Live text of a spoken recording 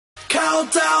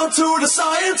countdown to the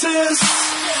scientists.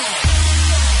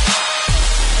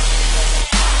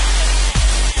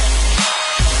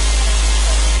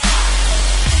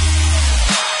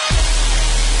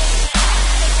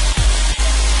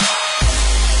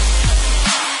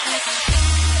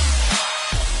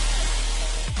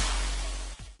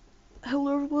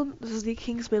 Hello everyone, this is the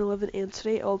Kingsman11 and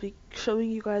today I'll be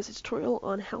showing you guys a tutorial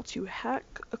on how to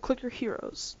hack a Clicker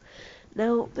Heroes.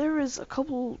 Now, there is a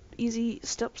couple easy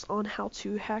steps on how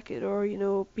to hack it,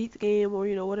 or, beat the game, or,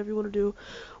 whatever you want to do,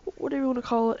 whatever you want to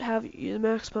call it, have the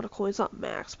max amount of coins, not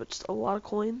max, but just a lot of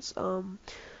coins.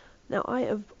 Now, I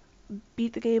have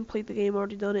beat the game, played the game,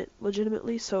 already done it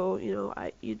legitimately, so,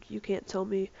 you can't tell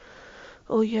me,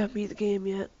 oh, you haven't beat the game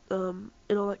yet, and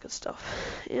all that good stuff.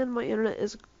 And my internet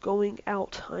is going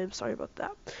out. I'm sorry about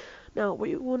that. Now, what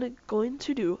you're going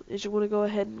to do is you want to go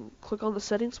ahead and click on the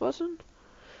settings button.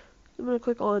 I'm going to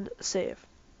click on save.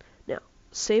 Now,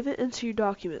 save it into your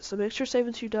documents. So make sure save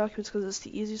into your documents because it's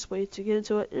the easiest way to get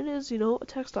into it. And it is, a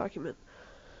text document.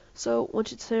 So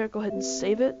once it's there, go ahead and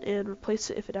save it and replace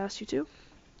it if it asks you to.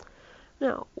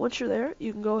 Now, once you're there,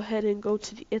 you can go ahead and go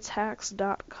to the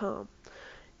itshacks.com.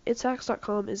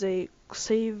 Itshacks.com is a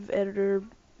save editor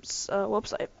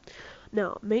website.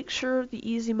 Now, make sure the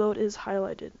easy mode is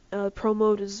highlighted. Pro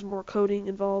mode is more coding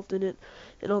involved in it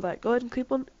and all that. Go ahead and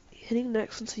keep on hitting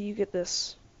next until you get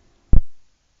this.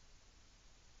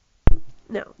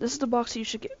 Now, this is the box you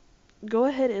should get. Go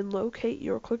ahead and locate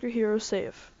your Clicker Hero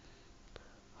save.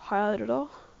 Highlight it all.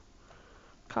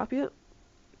 Copy it.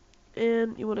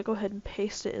 And you want to go ahead and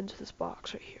paste it into this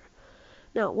box right here.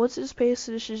 Now, once it's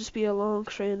pasted, it should just be a long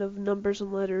strand of numbers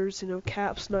and letters,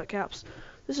 caps, not caps.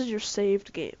 This is your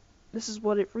saved game. This is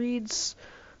what it reads.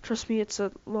 Trust me, it's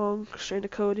a long strand of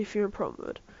code if you're in pro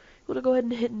mode. You want to go ahead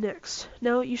and hit next.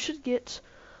 Now, you should get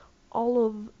all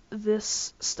of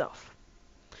this stuff.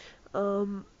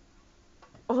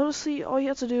 Honestly, all you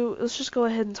have to do is just go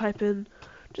ahead and type in,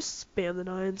 just spam the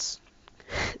 9s.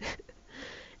 And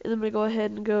then I'm going to go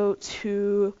ahead and go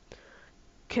to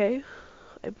K.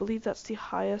 I believe that's the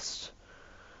highest.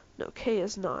 No, K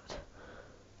is not.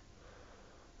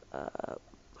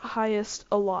 Highest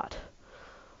a lot.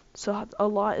 So a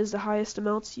lot is the highest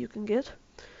amounts you can get.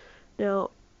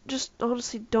 Now, just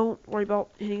honestly don't worry about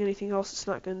hitting anything else. It's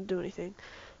not going to do anything.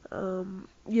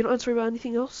 You don't have to worry about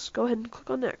anything else. Go ahead and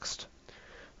click on next.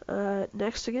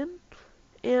 Next again.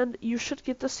 And you should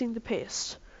get this thing to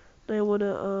paste. Now I want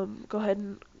to go ahead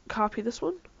and copy this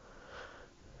one.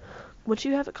 Once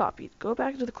you have it copied, go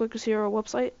back to the Clicker Hero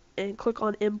website and click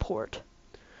on import.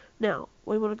 Now,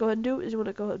 what you want to go ahead and do is you want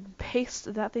to go ahead and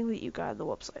paste that thing that you got on the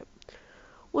website.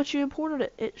 Once you imported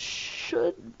it, it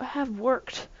should have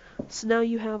worked. So now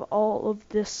you have all of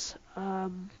this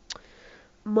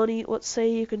money. Let's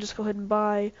say you can just go ahead and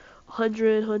buy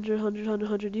 100. You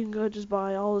can go ahead and just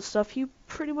buy all this stuff. You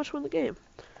pretty much win the game.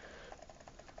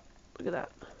 Look at that.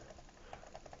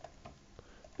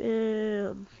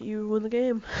 Bam, you win the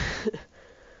game.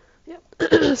 Yep.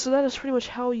 So that is pretty much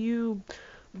how you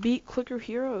beat Clicker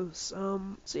Heroes.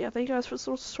 So yeah, thank you guys for this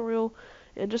little tutorial.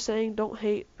 And just saying, don't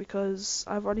hate, because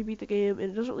I've already beat the game,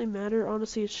 and it doesn't really matter.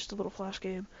 Honestly, it's just a little flash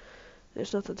game.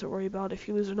 There's nothing to worry about if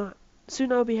you lose or not.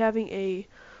 Soon I'll be having a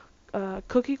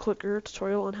cookie clicker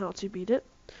tutorial on how to beat it.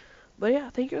 But yeah,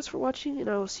 thank you guys for watching, and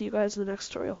I will see you guys in the next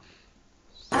tutorial.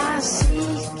 I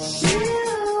seek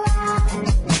you out.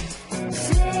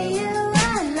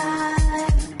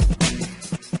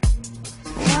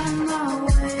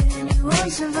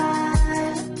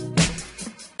 Survive,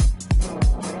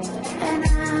 and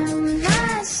I'm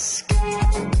not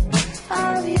scared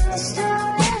of your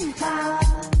stolen power.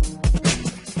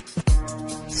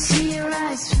 See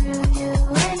right through you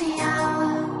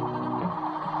anyhow.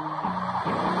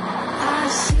 I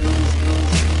see